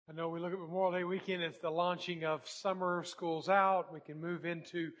I know we look at Memorial Day weekend as the launching of summer schools out. We can move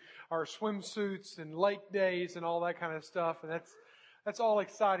into our swimsuits and lake days and all that kind of stuff. And that's all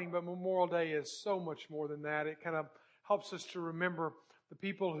exciting, but Memorial Day is so much more than that. It kind of helps us to remember the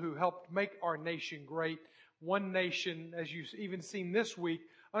people who helped make our nation great. One nation, as you've even seen this week,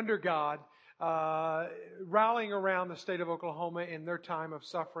 under God, rallying around the state of Oklahoma in their time of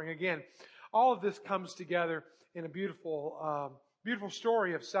suffering. Again, all of this comes together in a beautiful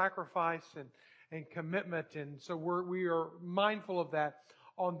story of sacrifice and commitment. And so we are mindful of that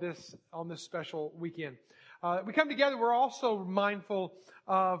on this special weekend. We come together, we're also mindful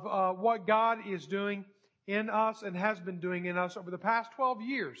of what God is doing in us and has been doing in us over the past 12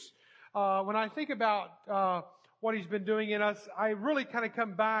 years. When I think about what He's been doing in us, I really kind of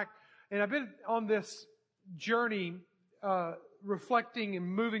come back, and I've been on this journey reflecting and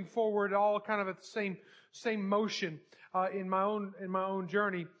moving forward, all kind of at the same motion in my own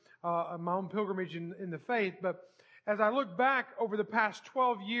journey, my own pilgrimage in the faith. But as I look back over the past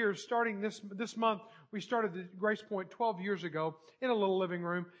 12 years, starting this month, we started the Grace Point 12 years ago in a little living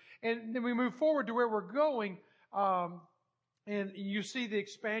room, and then we move forward to where we're going, and you see the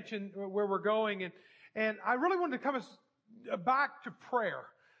expansion where we're going, and I really wanted to come back to prayer.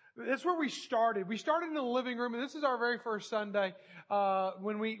 That's where we started. We started in the living room, and this is our very first Sunday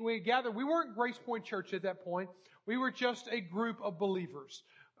when we gathered. We weren't Grace Point Church at that point. We were just a group of believers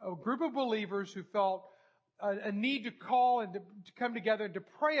who felt a need to call and to come together and to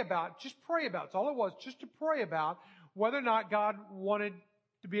pray about. That's all it was, just to pray about whether or not God wanted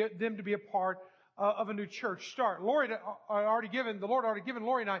them to be a part of a new church start. The Lord had already given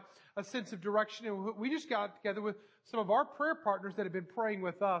Lori and I a sense of direction, and we just got together with some of our prayer partners that had been praying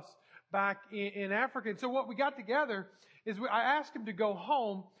with us back in Africa. And so what we got together is I asked him to go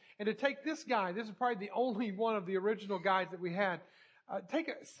home and to take this guy. This is probably the only one of the original guys that we had.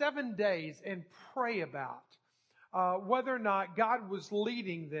 Take 7 days and pray about whether or not God was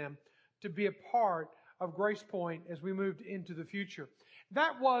leading them to be a part of Grace Point as we moved into the future.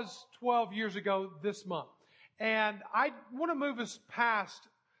 That was 12 years ago this month. And I want to move us past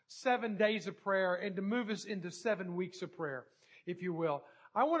 7 days of prayer and to move us into 7 weeks of prayer, if you will.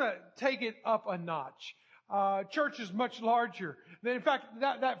 I want to take it up a notch. Church is much larger. In fact,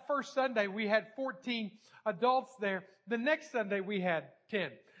 that first Sunday we had 14 adults there. The next Sunday we had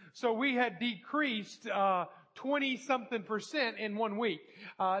 10. So we had decreased 20-something% in 1 week.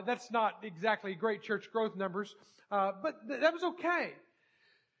 That's not exactly great church growth numbers, but that was okay.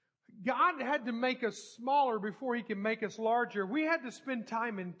 God had to make us smaller before He could make us larger. We had to spend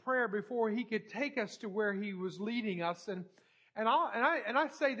time in prayer before He could take us to where He was leading us. And I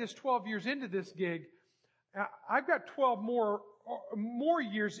say this 12 years into this gig, I've got 12 more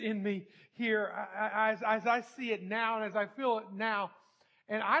years in me here as I see it now and as I feel it now.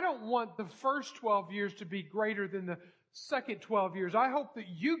 And I don't want the first 12 years to be greater than the second 12 years. I hope that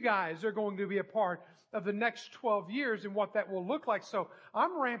you guys are going to be a part of the next 12 years and what that will look like. So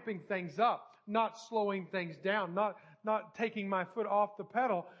I'm ramping things up, not slowing things down, not taking my foot off the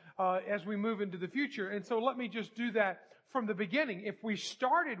pedal as we move into the future. And so let me just do that from the beginning. If we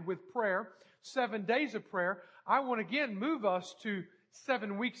started with prayer, 7 days of prayer, I want to again move us to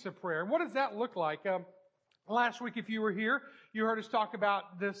 7 weeks of prayer. And what does that look like? Last week, if you were here, you heard us talk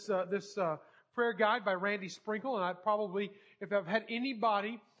about this prayer guide by Randy Sprinkle. And I probably, if I've had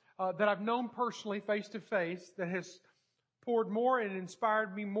anybody that I've known personally face to face that has poured more and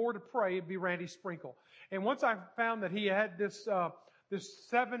inspired me more to pray, it'd be Randy Sprinkle. And once I found that he had this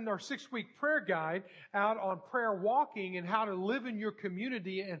 7 or 6 week prayer guide out on prayer walking and how to live in your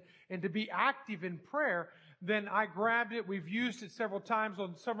community and to be active in prayer, then I grabbed it. We've used it several times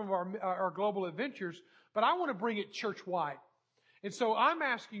on some of our global adventures, but I want to bring it church-wide. And so I'm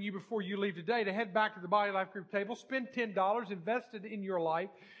asking you before you leave today to head back to the Body Life Group table, spend $10, invest it in your life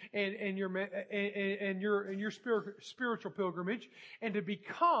and your spiritual pilgrimage, and to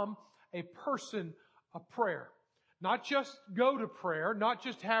become a person of prayer. Not just go to prayer, not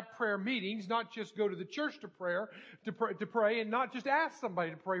just have prayer meetings, not just go to the church to pray, and not just ask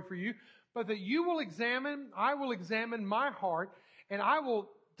somebody to pray for you, but that I will examine my heart, and I will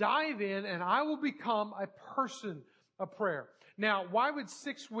dive in, and I will become a person of prayer. Now, why would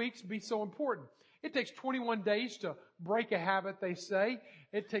 6 weeks be so important? It takes 21 days to break a habit, they say.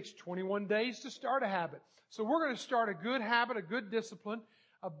 It takes 21 days to start a habit. So we're going to start a good habit, a good discipline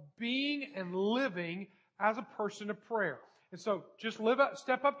of being and living as a person of prayer. And so just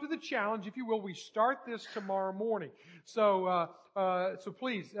step up to the challenge, if you will. We start this tomorrow morning. So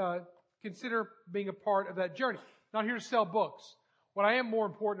please consider being a part of that journey. Not here to sell books. What I am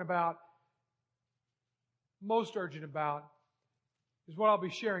most urgent about, is what I'll be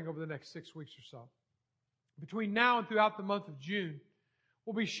sharing over the next 6 weeks or so. Between now and throughout the month of June,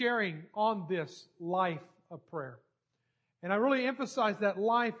 we'll be sharing on this life of prayer. And I really emphasize that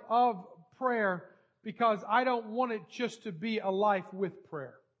life of prayer because I don't want it just to be a life with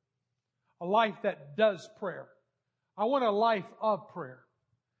prayer. A life that does prayer. I want a life of prayer.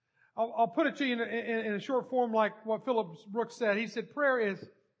 I'll put it to you in a short form like what Philip Brooks said. He said, prayer is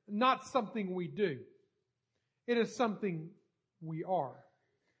not something we do. It is something we are.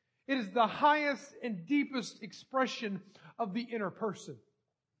 It is the highest and deepest expression of the inner person.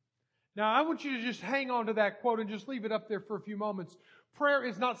 Now, I want you to just hang on to that quote and just leave it up there for a few moments. Prayer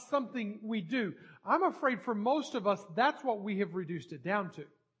is not something we do. I'm afraid for most of us, that's what we have reduced it down to.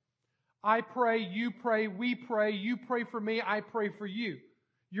 I pray, you pray, we pray, you pray for me, I pray for you.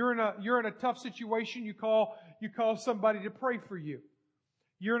 You're in a tough situation, you call somebody to pray for you.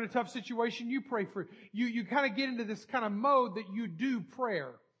 You're in a tough situation, you pray for you. You kind of get into this kind of mode that you do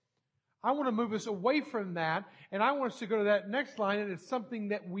prayer. I want to move us away from that, and I want us to go to that next line, and it's something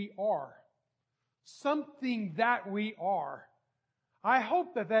that we are. Something that we are. I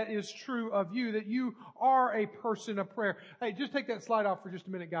hope that that is true of you, that you are a person of prayer. Hey, just take that slide off for just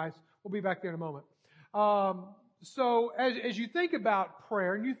a minute, guys. We'll be back there in a moment. So as you think about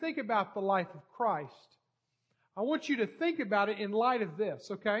prayer and you think about the life of Christ, I want you to think about it in light of this,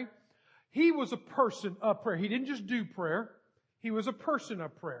 okay? He was a person of prayer. He didn't just do prayer. He was a person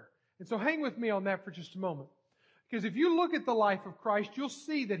of prayer. And so hang with me on that for just a moment. Because if you look at the life of Christ, you'll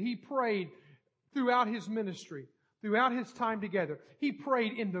see that He prayed throughout His ministry, throughout His time together. He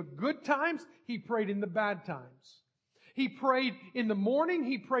prayed in the good times. He prayed in the bad times. He prayed in the morning.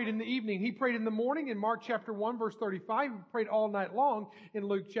 He prayed in the evening. He prayed in the morning in Mark chapter 1, verse 35. He prayed all night long in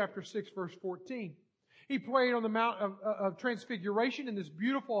Luke chapter 6, verse 14. He prayed on the Mount of Transfiguration in this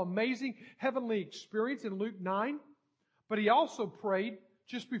beautiful, amazing, heavenly experience in Luke 9. But He also prayed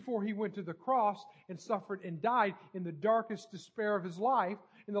just before He went to the cross and suffered and died in the darkest despair of His life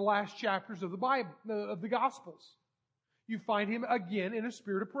in the last chapters of the Bible, of the Gospels. You find Him again in a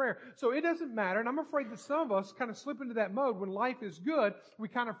spirit of prayer. So it doesn't matter, and I'm afraid that some of us kind of slip into that mode. When life is good, we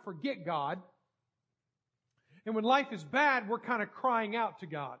kind of forget God. And when life is bad, we're kind of crying out to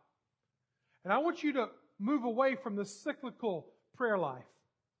God. And I want you to move away from the cyclical prayer life.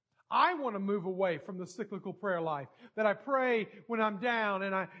 I want to move away from the cyclical prayer life. That I pray when I'm down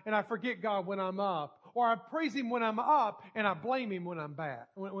and I forget God when I'm up. Or I praise Him when I'm up and I blame Him when I'm bad,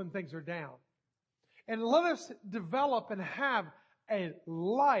 when things are down. And let us develop and have a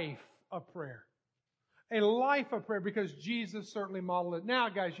life of prayer. A life of prayer because Jesus certainly modeled it. Now,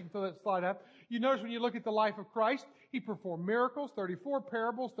 guys, you can throw that slide up. You notice when you look at the life of Christ, He performed miracles, 34,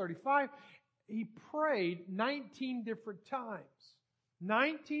 parables, 35. He prayed 19 different times.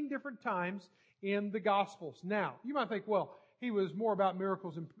 19 different times in the Gospels. Now, you might think, well, He was more about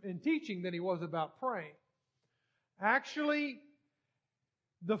miracles and teaching than He was about praying. Actually,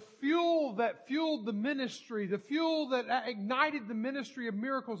 the fuel that fueled the ministry, the fuel that ignited the ministry of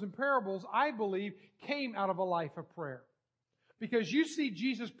miracles and parables, I believe, came out of a life of prayer. Because you see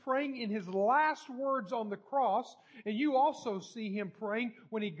Jesus praying in His last words on the cross, and you also see Him praying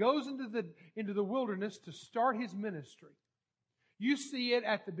when He goes into the wilderness to start His ministry. You see it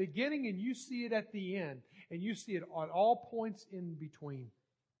at the beginning and you see it at the end, and you see it at all points in between.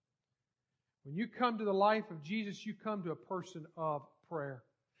 When you come to the life of Jesus, you come to a person of prayer.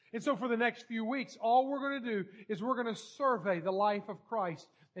 And so for the next few weeks, all we're going to do is we're going to survey the life of Christ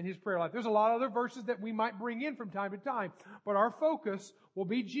and His prayer life. There's a lot of other verses that we might bring in from time to time, but our focus will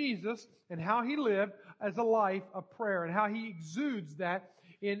be Jesus and how He lived as a life of prayer and how He exudes that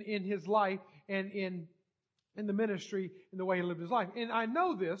in His life and in the ministry and the way He lived His life. And I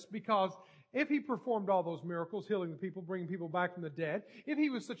know this because if He performed all those miracles, healing the people, bringing people back from the dead, if He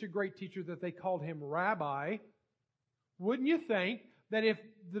was such a great teacher that they called Him Rabbi, wouldn't you think that if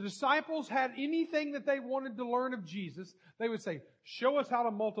the disciples had anything that they wanted to learn of Jesus, they would say, show us how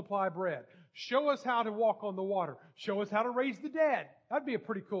to multiply bread. Show us how to walk on the water. Show us how to raise the dead. That'd be a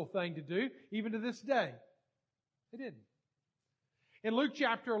pretty cool thing to do, even to this day. They didn't. In Luke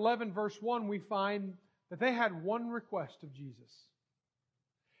chapter 11, verse 1, we find that they had one request of Jesus.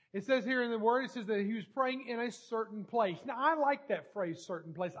 It says here in the Word, it says that He was praying in a certain place. Now, I like that phrase,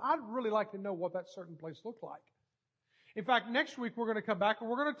 certain place. I'd really like to know what that certain place looked like. In fact, next week we're going to come back and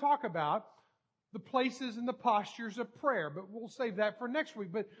we're going to talk about the places and the postures of prayer, but we'll save that for next week.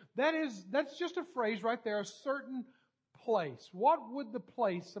 But that's just a phrase right there, a certain place. What would the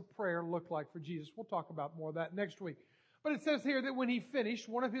place of prayer look like for Jesus? We'll talk about more of that next week. But it says here that when He finished,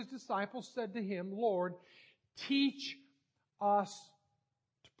 one of His disciples said to Him, Lord, teach us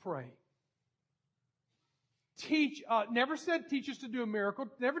to pray. Never said teach us to do a miracle.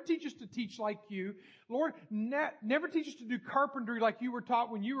 Never teach us to teach like you. Lord, never teach us to do carpentry like you were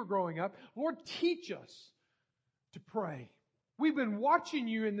taught when you were growing up. Lord, teach us to pray. We've been watching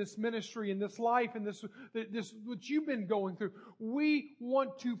you in this ministry, in this life, in this what you've been going through. We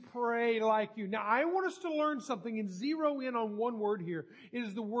want to pray like you. Now, I want us to learn something and zero in on one word here. It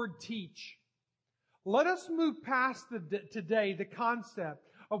is the word teach. Let us move past today the concept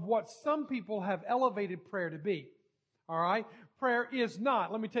of what some people have elevated prayer to be. All right? Prayer is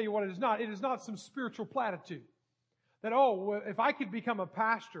not, let me tell you what it is not. It is not some spiritual platitude. That, if I could become a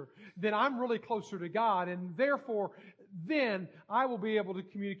pastor, then I'm really closer to God, and therefore, then I will be able to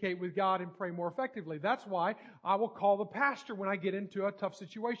communicate with God and pray more effectively. That's why I will call the pastor when I get into a tough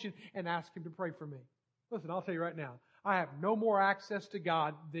situation and ask him to pray for me. Listen, I'll tell you right now, I have no more access to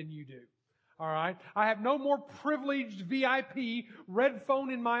God than you do. All right? I have no more privileged VIP red phone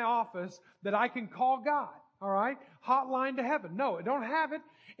in my office that I can call God. All right? Hotline to heaven. No, I don't have it.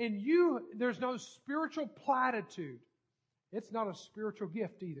 And there's no spiritual platitude. It's not a spiritual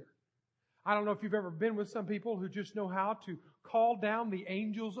gift either. I don't know if you've ever been with some people who just know how to call down the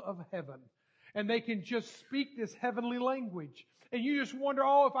angels of heaven. And they can just speak this heavenly language. And you just wonder,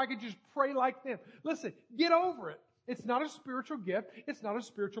 if I could just pray like them. Listen, get over it. It's not a spiritual gift. It's not a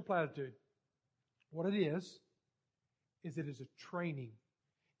spiritual platitude. What it is it is a training.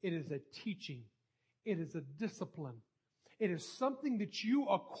 It is a teaching. It is a discipline. It is something that you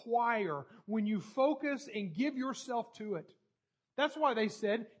acquire when you focus and give yourself to it. That's why they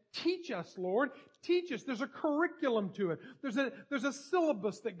said, teach us, Lord. Teach us. There's a curriculum to it. There's a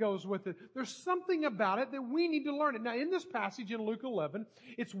syllabus that goes with it. There's something about it that we need to learn it. Now, in this passage in Luke 11,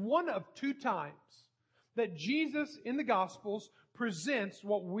 it's one of two times that Jesus in the Gospels presents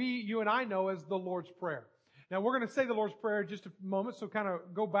what you and I know as the Lord's Prayer. Now, we're going to say the Lord's Prayer in just a moment, so kind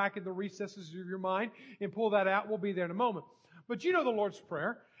of go back in the recesses of your mind and pull that out. We'll be there in a moment. But you know the Lord's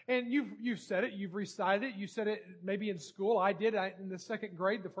Prayer, and you've said it, you've recited it. You said it maybe in school. I did in the second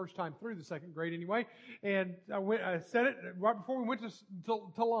grade, the first time through the second grade anyway. And I said it right before we went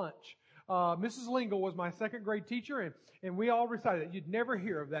to lunch. Mrs. Lingle was my second grade teacher, and we all recited it. You'd never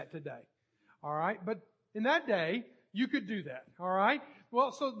hear of that today. All right? But in that day, you could do that. All right?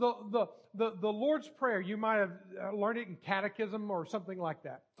 Well, so the Lord's Prayer, you might have learned it in catechism or something like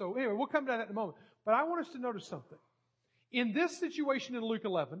that. So anyway, we'll come to that in a moment. But I want us to notice something. In this situation in Luke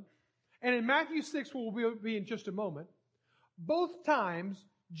 11, and in Matthew 6, where we'll be in just a moment, both times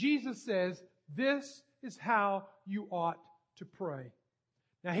Jesus says, this is how you ought to pray.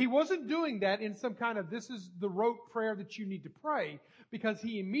 Now, he wasn't doing that in some kind of, this is the rote prayer that you need to pray, because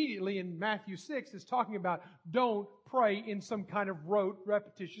he immediately in Matthew 6 is talking about don't pray in some kind of rote,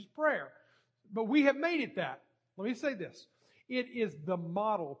 repetitious prayer. But we have made it that. Let me say this. It is the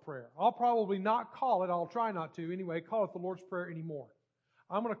model prayer. I'll probably not call it, I'll try not to anyway, call it the Lord's Prayer anymore.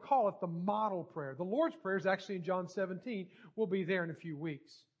 I'm going to call it the model prayer. The Lord's Prayer is actually in John 17. We'll be there in a few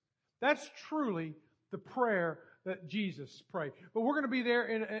weeks. That's truly the prayer that Jesus prayed. But we're going to be there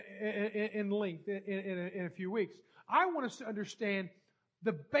in length in a few weeks. I want us to understand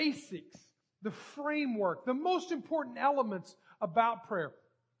the basics, the framework, the most important elements about prayer.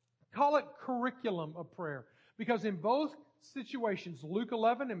 Call it curriculum of prayer. Because in both situations, Luke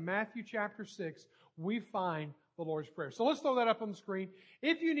 11 and Matthew chapter 6, we find the Lord's Prayer. So let's throw that up on the screen.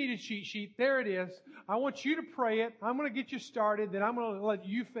 If you need a cheat sheet, there it is. I want you to pray it. I'm going to get you started, then I'm going to let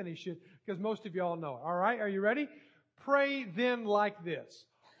you finish it, because most of y'all know it. All right? Are you ready? Pray then like this.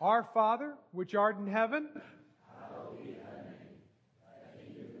 Our Father, which art in heaven, hallowed be thy name. Thy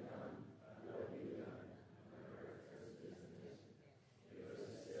kingdom come, thy will be done, on earth as it is in heaven. Give us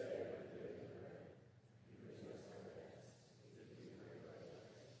this day our daily bread. Forgive us our debts, as we forgive our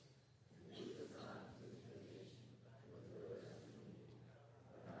debtors. Lead us not into temptation, but deliver us from evil.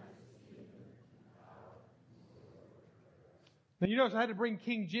 For thine is the kingdom, and power, and glory. Now you notice I had to bring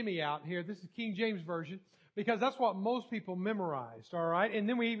King Jimmy out here. This is King James Version. Because that's what most people memorized, all right? And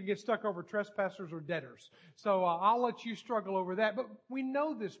then we even get stuck over trespassers or debtors. So I'll let you struggle over that. But we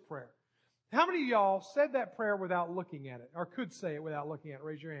know this prayer. How many of y'all said that prayer without looking at it, or could say it without looking at it?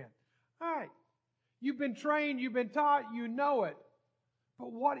 Raise your hand. All right. You've been trained, you've been taught, you know it.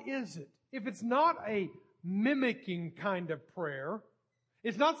 But what is it? If it's not a mimicking kind of prayer,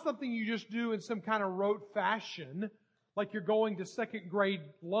 it's not something you just do in some kind of rote fashion, like you're going to second grade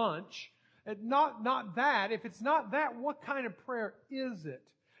lunch. Not that. If it's not that, what kind of prayer is it?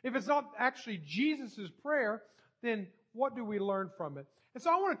 If it's not actually Jesus' prayer, then what do we learn from it? And so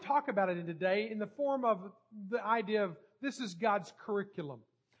I want to talk about it today in the form of the idea of this is God's curriculum.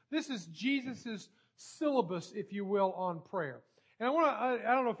 This is Jesus' syllabus, if you will, on prayer. And I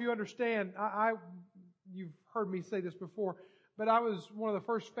don't know if you understand, you've heard me say this before, but I was one of the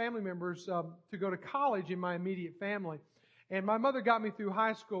first family members to go to college in my immediate family. And my mother got me through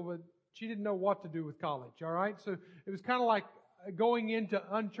high school, but she didn't know what to do with college, all right? So it was kind of like going into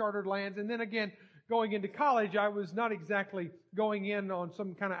uncharted lands. And then again, going into college, I was not exactly going in on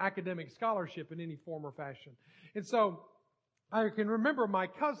some kind of academic scholarship in any form or fashion. And so I can remember my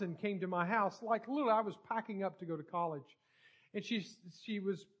cousin came to my house, like literally I was packing up to go to college. And she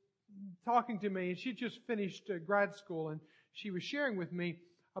was talking to me, and she just finished grad school, and she was sharing with me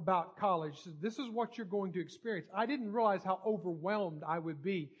about college. She said, this is what you're going to experience. I didn't realize how overwhelmed I would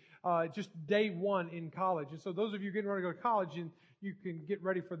be just day one in college. And so those of you getting ready to go to college, and you can get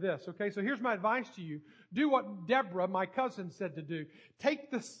ready for this. Okay, so here's my advice to you. Do what Deborah, my cousin, said to do. Take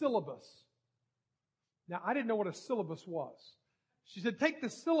the syllabus. Now, I didn't know what a syllabus was. She said, take the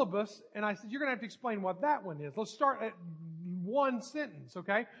syllabus, and I said, you're going to have to explain what that one is. Let's start at one sentence,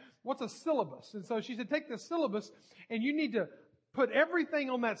 okay? What's a syllabus? And so she said, take the syllabus, and you need to put everything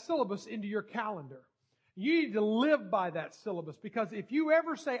on that syllabus into your calendar. You need to live by that syllabus, because if you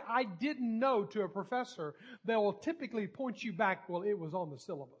ever say, I didn't know to a professor, they will typically point you back, well, it was on the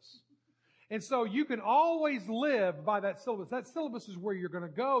syllabus. And so you can always live by that syllabus. That syllabus is where you're going to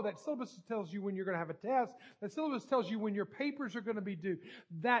go. That syllabus tells you when you're going to have a test. That syllabus tells you when your papers are going to be due.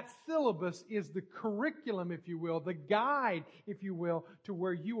 That syllabus is the curriculum, if you will, the guide, if you will, to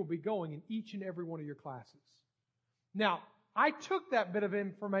where you will be going in each and every one of your classes. Now, I took that bit of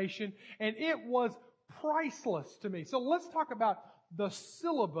information, and it was priceless to me. So let's talk about the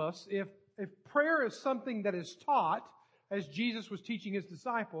syllabus. If prayer is something that is taught, as Jesus was teaching His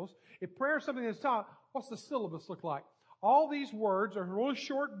disciples, if prayer is something that's taught, what's the syllabus look like? All these words are really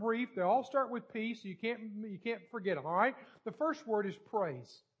short, brief. They all start with P, so you can't forget them, all right? The first word is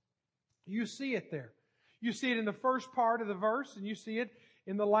praise. You see it there. You see it in the first part of the verse, and you see it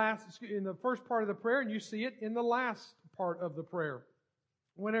in the first part of the prayer, and you see it in the last part of the prayer.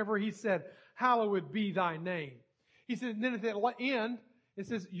 Whenever He said, hallowed be thy name. He said, and then at the end, it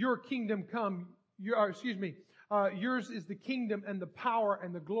says, your kingdom come, yours is the kingdom and the power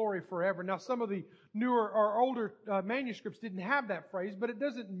and the glory forever. Now, some of the newer or older manuscripts didn't have that phrase, but it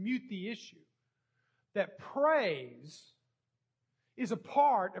doesn't mute the issue that praise is a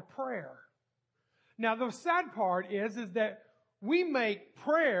part of prayer. Now, the sad part is that we make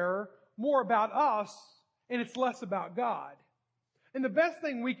prayer more about us and it's less about God. And the best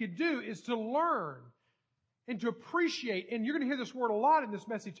thing we could do is to learn and to appreciate, and you're going to hear this word a lot in this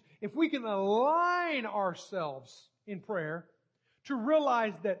message, if we can align ourselves in prayer to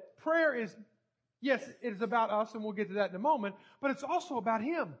realize that prayer is, yes, it is about us, and we'll get to that in a moment, but it's also about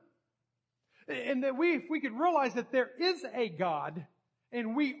Him. And that if we could realize that there is a God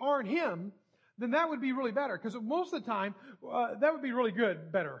and we aren't Him, then that would be really better. Because most of the time, that would be really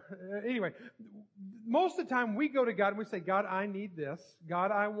good, better. Anyway, most of the time we go to God and we say, God, I need this. God,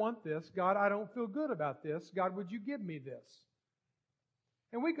 I want this. God, I don't feel good about this. God, would you give me this?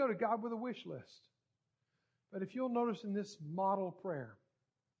 And we go to God with a wish list. But if you'll notice in this model prayer,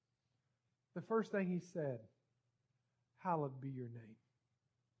 the first thing He said, hallowed be your name.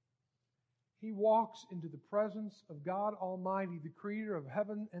 He walks into the presence of God Almighty, the Creator of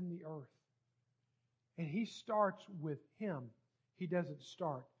heaven and the earth. And He starts with Him. He doesn't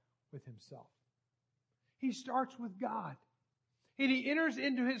start with Himself. He starts with God. And He enters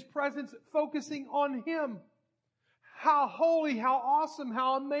into His presence focusing on Him. How holy, how awesome,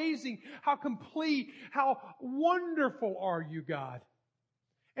 how amazing, how complete, how wonderful are you, God.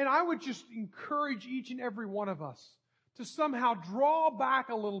 And I would just encourage each and every one of us to somehow draw back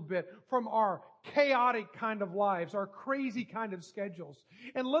a little bit from our chaotic kind of lives, our crazy kind of schedules,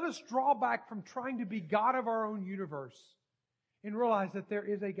 and let us draw back from trying to be God of our own universe and realize that there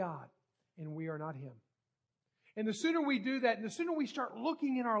is a God and we are not Him. And the sooner we do that, and the sooner we start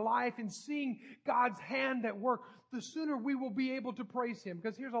looking in our life and seeing God's hand at work, the sooner we will be able to praise Him.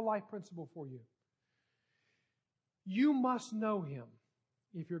 Because here's a life principle for you. You must know Him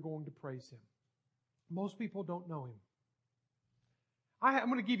if you're going to praise Him. Most people don't know Him.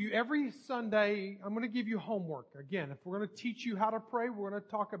 I'm going to give you every Sunday, I'm going to give you homework. Again, if we're going to teach you how to pray, we're going to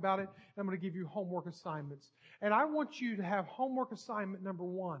talk about it, and I'm going to give you homework assignments. And I want you to have homework assignment number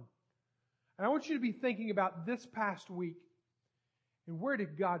 1. And I want you to be thinking about this past week and where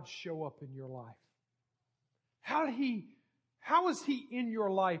did God show up in your life? How is He in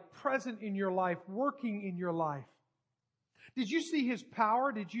your life, present in your life, working in your life? Did you see His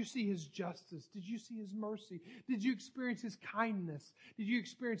power? Did you see His justice? Did you see His mercy? Did you experience His kindness? Did you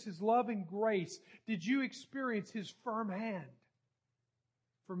experience His love and grace? Did you experience His firm hand?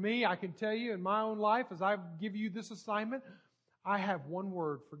 For me, I can tell you in my own life, as I give you this assignment, I have one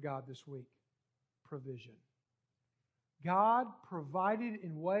word for God this week: provision. God provided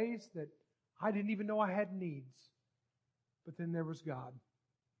in ways that I didn't even know I had needs. But then there was God.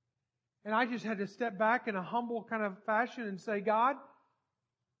 And I just had to step back in a humble kind of fashion and say, God,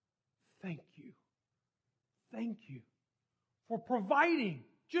 thank you. Thank you for providing,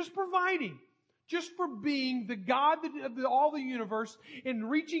 just for being the God of all the universe and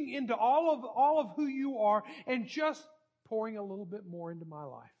reaching into all of who you are and just pouring a little bit more into my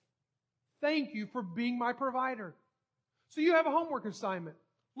life. Thank you for being my provider. So you have a homework assignment.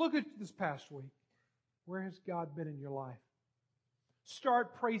 Look at this past week. Where has God been in your life?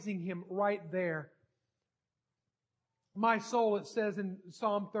 Start praising Him right there. My soul, it says in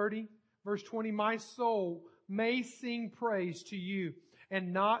Psalm 30, verse 20, my soul may sing praise to you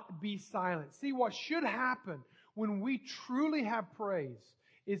and not be silent. See, what should happen when we truly have praise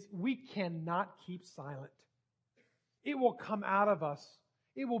is we cannot keep silent. It will come out of us.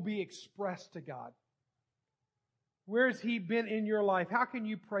 It will be expressed to God. Where has He been in your life? How can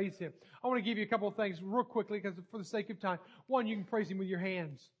you praise Him? I want to give you a couple of things real quickly because for the sake of time. One, you can praise Him with your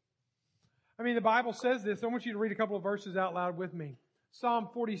hands. I mean, the Bible says this. I want you to read a couple of verses out loud with me. Psalm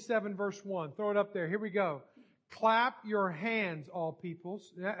 47, verse 1. Throw it up there. Here we go. Clap your hands, all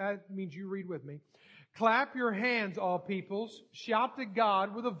peoples. That means you read with me. Clap your hands, all peoples. Shout to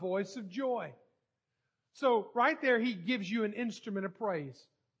God with a voice of joy. So right there, He gives you an instrument of praise.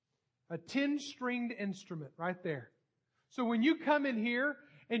 A 10-stringed instrument right there. So when you come in here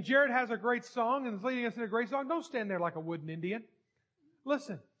and Jared has a great song and is leading us in a great song, don't stand there like a wooden Indian.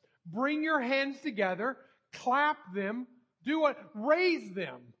 Listen, bring your hands together, clap them, do what? Raise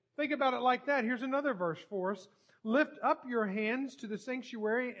them. Think about it like that. Here's another verse for us. Lift up your hands to the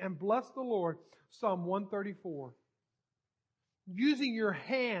sanctuary and bless the Lord. Psalm 134. Using your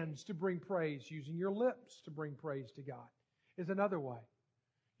hands to bring praise, using your lips to bring praise to God is another way.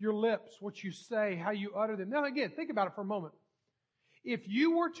 Your lips, what you say, how you utter them. Now again, think about it for a moment. If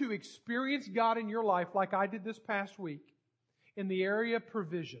you were to experience God in your life like I did this past week in the area of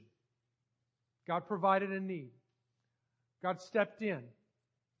provision, God provided a need. God stepped in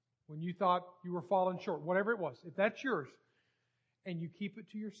when you thought you were falling short, whatever it was. If that's yours, and you keep it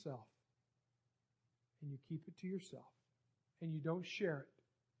to yourself, and you don't share it,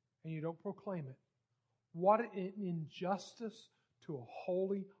 and you don't proclaim it, what an injustice to a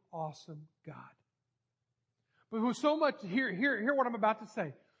holy, awesome God. But with so much, hear what I'm about to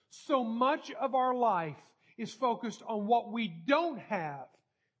say. So much of our life is focused on what we don't have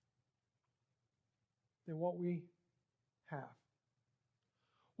than what we have.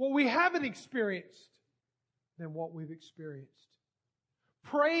 What we haven't experienced than what we've experienced.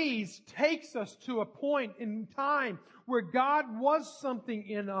 Praise takes us to a point in time where God was something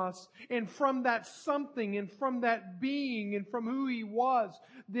in us, and from that something, and from that being, and from who He was,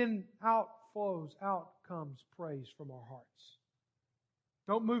 then out comes praise from our hearts.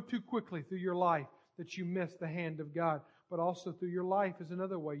 Don't move too quickly through your life that you miss the hand of God, but also through your life is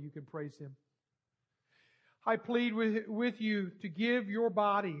another way you can praise Him. I plead with you to give your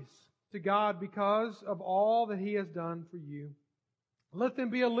bodies to God because of all that He has done for you. Let them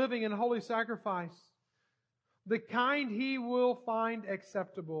be a living and holy sacrifice, the kind He will find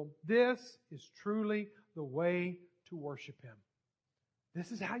acceptable. This is truly the way to worship Him.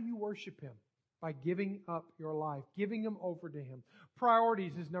 This is how you worship Him, by giving up your life, giving them over to Him.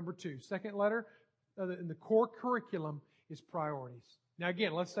 Priorities is number 2. Second letter in the core curriculum is priorities. Now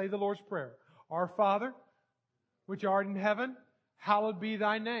again, let's say the Lord's Prayer. Our Father, which art in heaven, hallowed be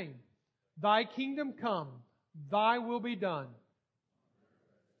Thy name. Thy kingdom come, Thy will be done.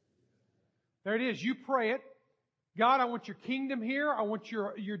 There it is. You pray it. God, I want your kingdom here. I want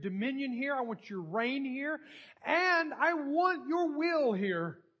your dominion here. I want your reign here. And I want your will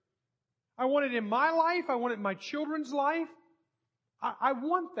here. I want it in my life. I want it in my children's life. I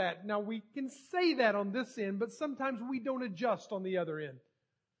want that. Now, we can say that on this end, but sometimes we don't adjust on the other end.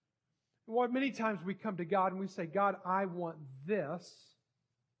 Many times we come to God and we say, God, I want this.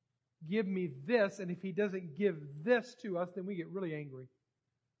 Give me this. And if He doesn't give this to us, then we get really angry.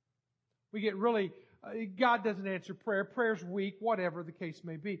 We get really, God doesn't answer prayer. Prayer's weak, whatever the case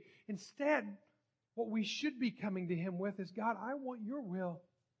may be. Instead, what we should be coming to Him with is, God, I want your will.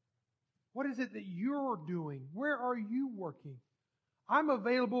 What is it that you're doing? Where are you working? I'm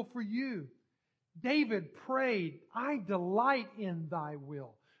available for you. David prayed, I delight in thy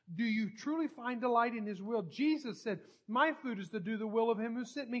will. Do you truly find delight in His will? Jesus said, my food is to do the will of Him who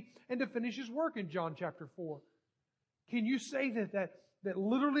sent me and to finish His work in John chapter 4. Can you say that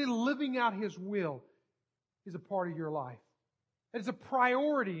literally living out His will is a part of your life? It's a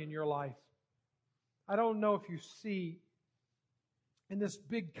priority in your life. I don't know if you see in this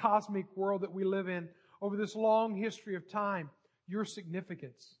big cosmic world that we live in, over this long history of time, your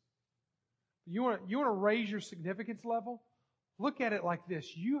significance. You want to raise your significance level? Look at it like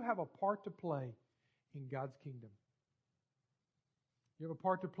this. You have a part to play in God's kingdom. You have a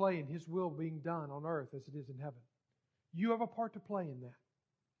part to play in His will being done on earth as it is in heaven. You have a part to play in that.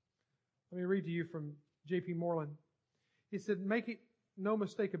 Let me read to you from J.P. Moreland. He said, make it no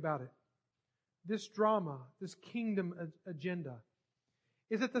mistake about it. This drama, this kingdom agenda,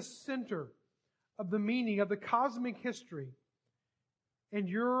 is at the center of the meaning of the cosmic history and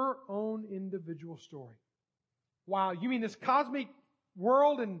your own individual story. Wow, you mean this cosmic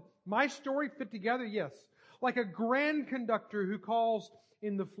world and my story fit together? Yes. Like a grand conductor who calls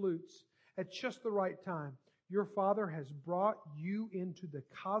in the flutes at just the right time. Your Father has brought you into the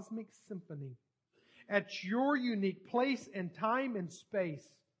cosmic symphony at your unique place and time and space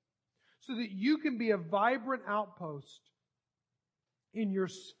so that you can be a vibrant outpost in your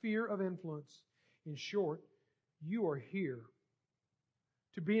sphere of influence. In short, you are here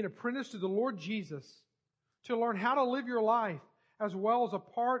to be an apprentice to the Lord Jesus, to learn how to live your life as well as a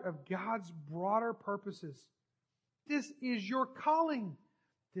part of God's broader purposes. This is your calling.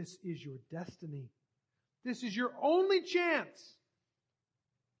 This is your destiny. This is your only chance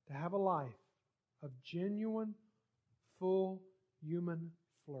to have a life of genuine, full human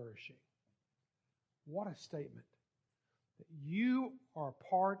flourishing. What a statement. That you are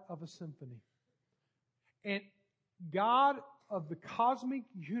part of a symphony. And God of the cosmic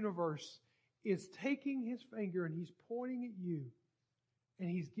universe is taking His finger and He's pointing at you. And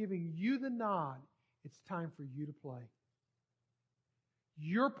He's giving you the nod. It's time for you to play.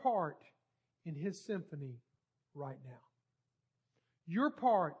 Your part in His symphony right now. Your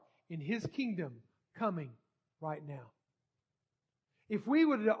part in His kingdom coming right now. If we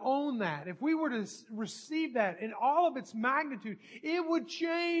were to own that, if we were to receive that in all of its magnitude, it would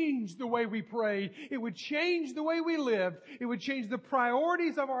change the way we prayed. It would change the way we lived. It would change the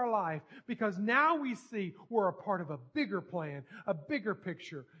priorities of our life, because now we see we're a part of a bigger plan, a bigger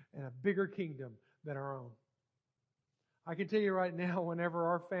picture, and a bigger kingdom than our own. I can tell you right now, whenever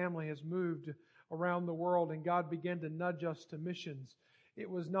our family has moved around the world and God began to nudge us to missions, it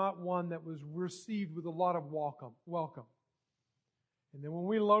was not one that was received with a lot of welcome. And then when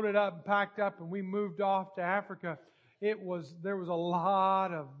we loaded up and packed up and we moved off to Africa, there was a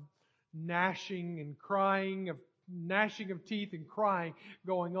lot of gnashing of teeth and crying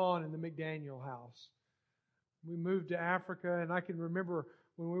going on in the McDaniel house. We moved to Africa, and I can remember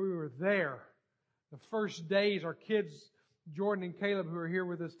when we were there, the first days, our kids, Jordan and Caleb, who are here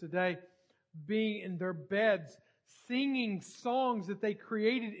with us today, being in their beds, singing songs that they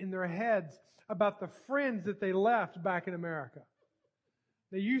created in their heads about the friends that they left back in America.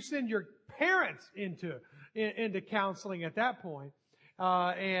 Now, you send your parents into counseling at that point,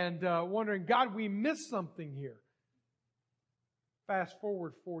 and wondering, God, we missed something here. Fast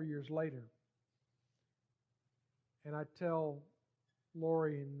forward 4 years later, and I tell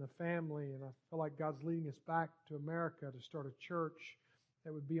Lori and the family, and I feel like God's leading us back to America to start a church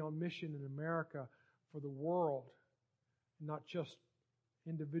that would be on mission in America for the world, not just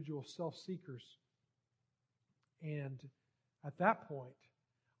individual self-seekers. And at that point,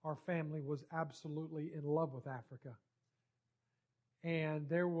 our family was absolutely in love with Africa. And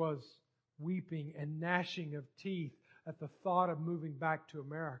there was weeping and gnashing of teeth at the thought of moving back to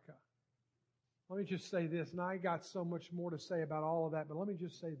America. Let me just say this, and I got so much more to say about all of that, but let me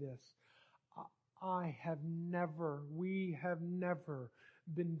just say this. We have never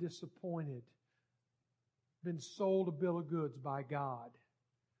been disappointed, been sold a bill of goods by God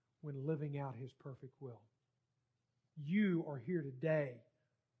when living out His perfect will. You are here today,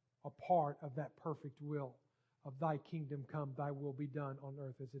 a part of that perfect will of Thy kingdom come, Thy will be done on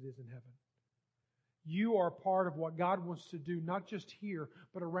earth as it is in heaven. You are part of what God wants to do, not just here,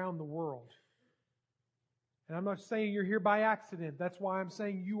 but around the world. And I'm not saying you're here by accident. That's why I'm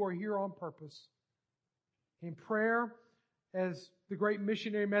saying you are here on purpose. In prayer, as the great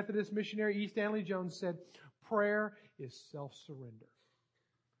Methodist missionary E. Stanley Jones said, prayer is self-surrender.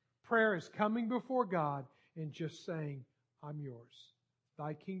 Prayer is coming before God and just saying, I'm yours.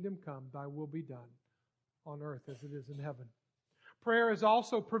 Thy kingdom come, Thy will be done on earth as it is in heaven. Prayer is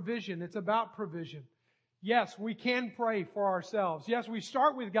also provision. It's about provision. Yes, we can pray for ourselves. Yes, we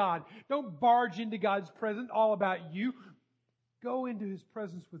start with God. Don't barge into God's presence all about you. Go into His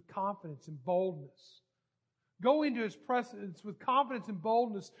presence with confidence and boldness. Go into His presence with confidence and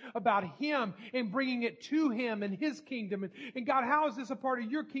boldness about Him and bringing it to Him and His kingdom. And God, how is this a part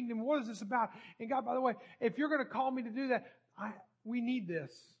of your kingdom? What is this about? And God, by the way, if you're going to call me to do that, we need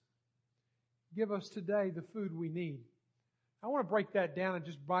this. Give us today the food we need. I want to break that down in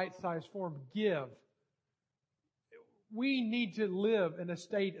just bite-sized form. Give. we need to live in a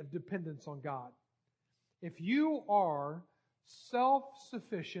state of dependence on God. If you are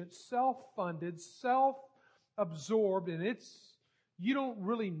self-sufficient, self-funded, self-absorbed, and you don't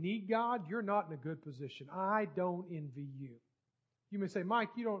really need God, you're not in a good position. I don't envy you. You may say, Mike,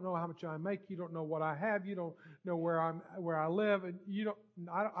 you don't know how much I make. You don't know what I have. You don't know where I live, and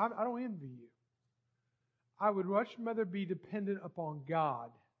I don't envy you. I would much rather be dependent upon God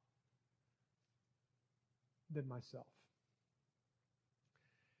than myself.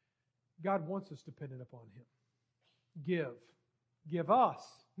 God wants us dependent upon Him. Give us.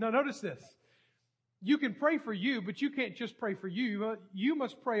 Now notice this. You can pray for you, but you can't just pray for you. You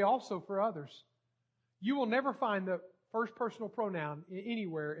must pray also for others. You will never find the first personal pronoun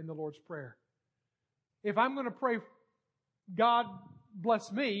anywhere in the Lord's Prayer. If I'm going to pray, God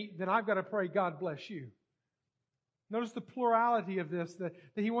bless me, then I've got to pray, God bless you. Notice the plurality of this, that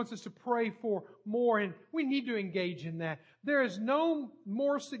He wants us to pray for more, and we need to engage in that. There is no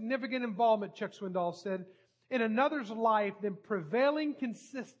more significant involvement, Chuck Swindoll said, in another's life than prevailing,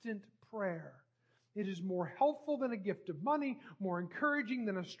 consistent prayer. It is more helpful than a gift of money, more encouraging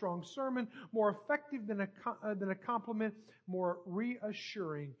than a strong sermon, more effective than a compliment, more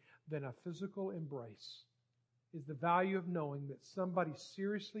reassuring than a physical embrace. Is the value of knowing that somebody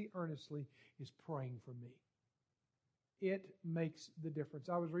seriously, earnestly is praying for me. It makes the difference.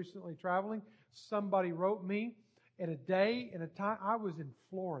 I was recently traveling. Somebody wrote me at a day and a time. I was in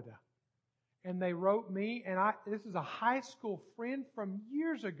Florida. And they wrote me, and this is a high school friend from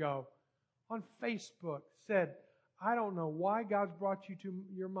years ago on Facebook, said, I don't know why God's brought you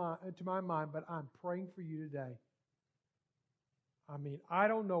to my mind, but I'm praying for you today. I mean, I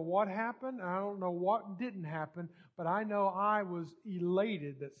don't know what happened. I don't know what didn't happen, but I know I was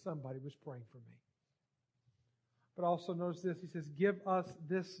elated that somebody was praying for me. But also notice this. He says, give us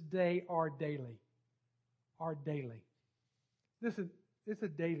this day our daily. Our daily. It's a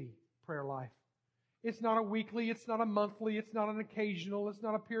daily prayer life. It's not a weekly, it's not a monthly, it's not an occasional, it's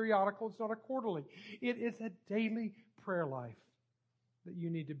not a periodical, it's not a quarterly. It is a daily prayer life that you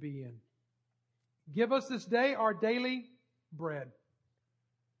need to be in. Give us this day our daily bread.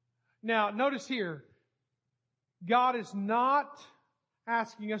 Now, notice here, God is not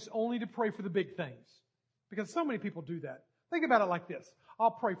asking us only to pray for the big things. Because so many people do that. Think about it like this. I'll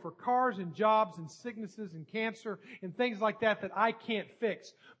pray for cars and jobs and sicknesses and cancer and things like that I can't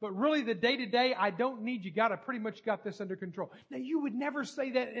fix. But really the day-to-day, I don't need you. God, I pretty much got this under control. Now you would never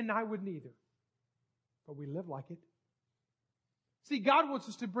say that, and I wouldn't either. But we live like it. See, God wants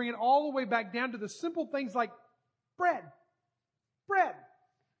us to bring it all the way back down to the simple things like bread. Bread.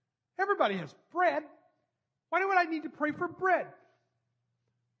 Everybody has bread. Why would I need to pray for bread?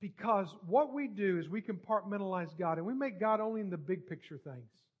 Because what we do is we compartmentalize God, and we make God only in the big picture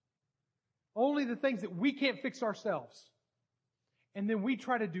things. Only the things that we can't fix ourselves. And then we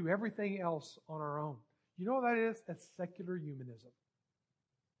try to do everything else on our own. You know what that is? That's secular humanism.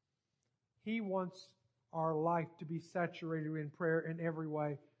 He wants our life to be saturated in prayer in every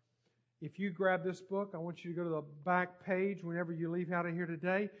way. If you grab this book, I want you to go to the back page whenever you leave out of here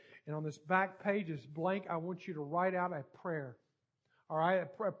today. And on this back page is blank. I want you to write out a prayer. All right,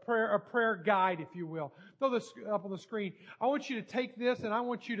 a prayer guide, if you will. Throw this up on the screen. I want you to take this, and I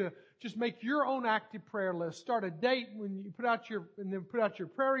want you to just make your own active prayer list. Start a date when you put out your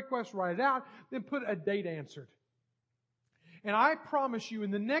prayer request. Write it out. Then put a date answered. And I promise you,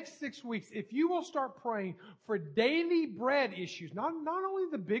 in the next 6 weeks, if you will start praying for daily bread issues, not only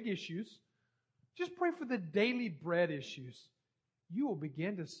the big issues, just pray for the daily bread issues, you will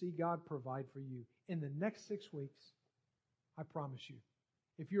begin to see God provide for you in the next 6 weeks. I promise you.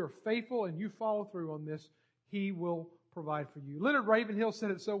 If you are faithful and you follow through on this, He will provide for you. Leonard Ravenhill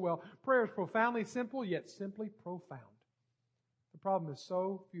said it so well. Prayer is profoundly simple, yet simply profound. The problem is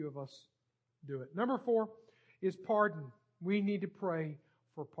so few of us do it. Number 4 is pardon. We need to pray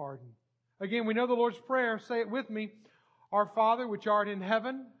for pardon. Again, we know the Lord's Prayer. Say it with me. Our Father, which art in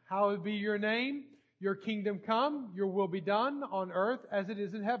heaven, hallowed be your name. Your kingdom come, your will be done on earth as it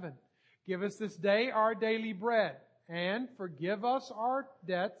is in heaven. Give us this day our daily bread. And forgive us our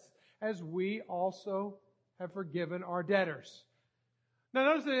debts as we also have forgiven our debtors. Now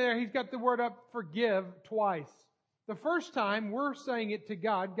notice that there he's got the word up forgive twice. The first time we're saying it to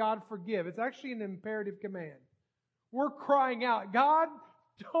God, God forgive. It's actually an imperative command. We're crying out, God,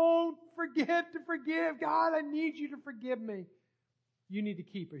 don't forget to forgive. God, I need you to forgive me. You need to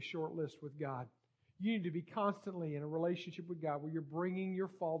keep a short list with God. You need to be constantly in a relationship with God where you're bringing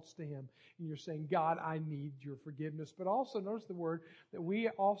your faults to Him and you're saying, God, I need your forgiveness. But also notice the word that we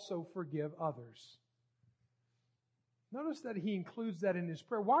also forgive others. Notice that He includes that in His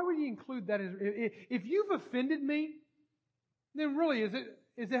prayer. Why would He include that? If you've offended me, then really, does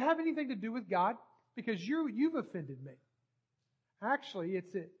it have anything to do with God? Because you've offended me. Actually,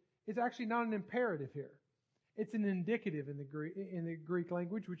 it's actually not an imperative here. It's an indicative in the Greek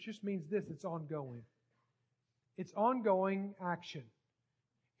language, which just means this: it's ongoing. It's ongoing action.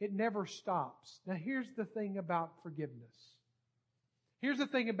 It never stops. Now, here's the thing about forgiveness. Here's the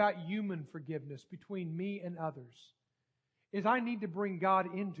thing about human forgiveness between me and others, is I need to bring God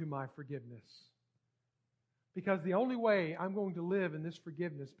into my forgiveness. Because the only way I'm going to live in this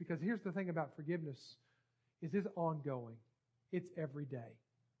forgiveness, because here's the thing about forgiveness, is it's ongoing. It's every day.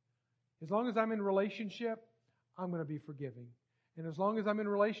 As long as I'm in relationship, I'm going to be forgiving. And as long as I'm in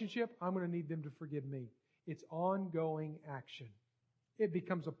relationship, I'm going to need them to forgive me. It's ongoing action. It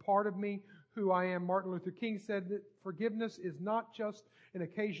becomes a part of me, who I am. Martin Luther King said that forgiveness is not just an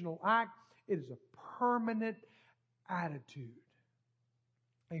occasional act, it is a permanent attitude.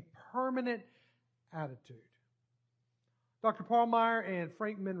 A permanent attitude. Dr. Paul Meyer and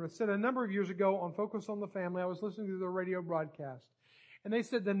Frank Minrith said a number of years ago on Focus on the Family, I was listening to their radio broadcast, and they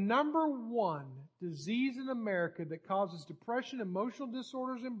said the number one disease in America that causes depression, emotional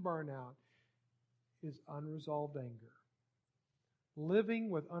disorders, and burnout is unresolved anger.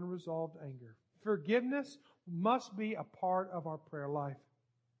 Living with unresolved anger. Forgiveness must be a part of our prayer life.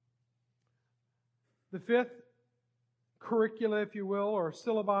 The fifth curricula, if you will, or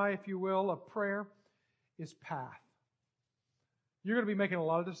syllabi, if you will, of prayer is path. You're going to be making a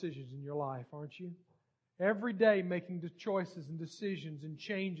lot of decisions in your life, aren't you? Every day making the choices and decisions and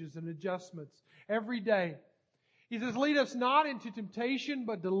changes and adjustments. Every day. He says, lead us not into temptation,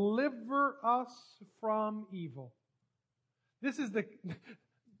 but deliver us from evil.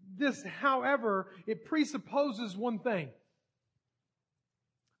 This, however, it presupposes one thing.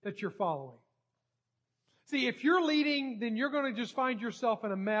 That you're following. See, if you're leading, then you're going to just find yourself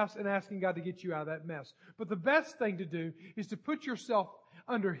in a mess and asking God to get you out of that mess. But the best thing to do is to put yourself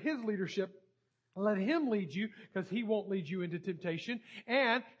under His leadership. Let Him lead you, because He won't lead you into temptation.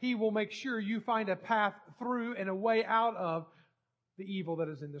 And He will make sure you find a path through and a way out of the evil that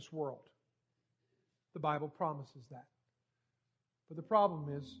is in this world. The Bible promises that. But the problem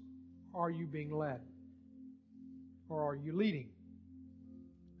is, are you being led? Or are you leading?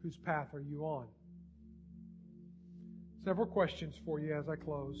 Whose path are you on? Several questions for you as I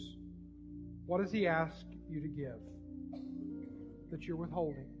close. What does He ask you to give that you're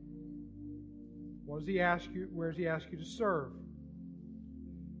withholding? What does He ask you? Where does He ask you to serve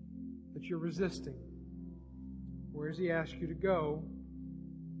that you're resisting? Where does He ask you to go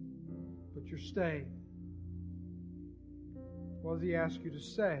but you're staying? What does He ask you to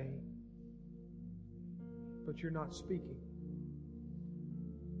say but you're not speaking?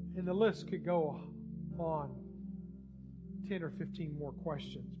 And the list could go on 10 or 15 more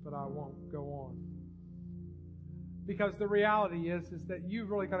questions, but I won't go on. Because the reality is that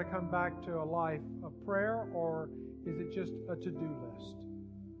you've really got to come back to a life of prayer, or is it just a to-do list?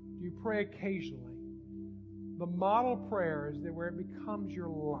 Do you pray occasionally? The model prayer is that where it becomes your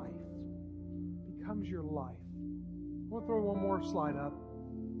life. Becomes your life. I want to throw one more slide up.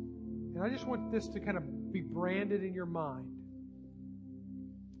 And I just want this to kind of be branded in your mind.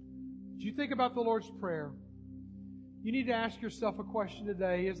 As you think about the Lord's Prayer, you need to ask yourself a question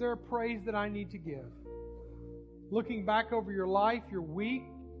today. Is there a praise that I need to give? Looking back over your life, your week,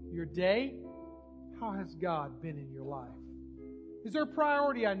 your day, how has God been in your life? Is there a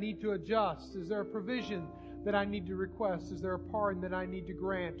priority I need to adjust? Is there a provision that I need to request? Is there a pardon that I need to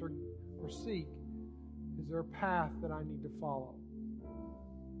grant or seek? Is there a path that I need to follow?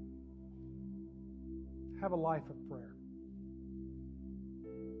 Have a life of prayer.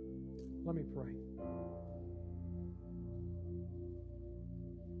 Let me pray.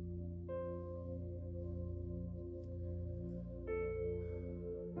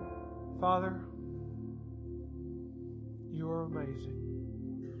 Father, You are amazing.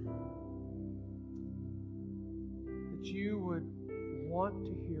 That You would want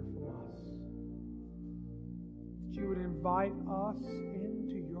to hear from us. That You would invite us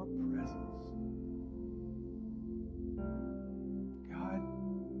into Your presence. God,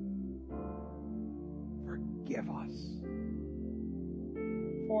 forgive us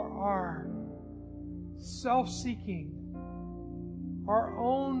for our self-seeking, our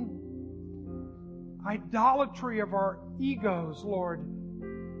own idolatry of our egos, Lord,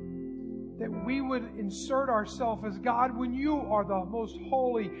 that we would insert ourselves as God when You are the most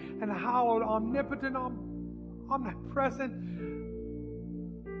holy and hallowed, omnipotent, omnipresent,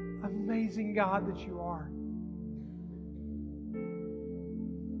 amazing God that You are.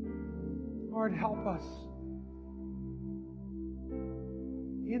 Lord, help us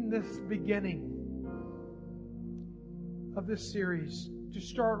in this beginning of this series to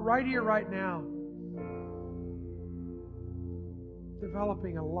start right here, right now,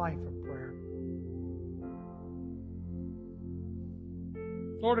 developing a life of prayer.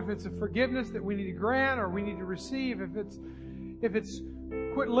 Lord, if it's a forgiveness that we need to grant or we need to receive, if it's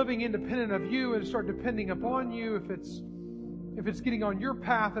quit living independent of you and start depending upon you, if it's getting on your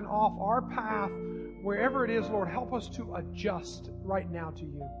path and off our path, wherever it is, Lord, help us to adjust right now to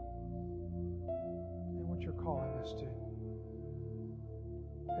you and what you're calling us to.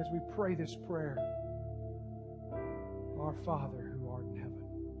 As we pray this prayer, our Father who art in heaven.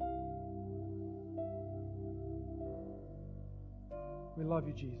 We love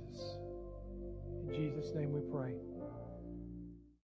you, Jesus. In Jesus' name we pray.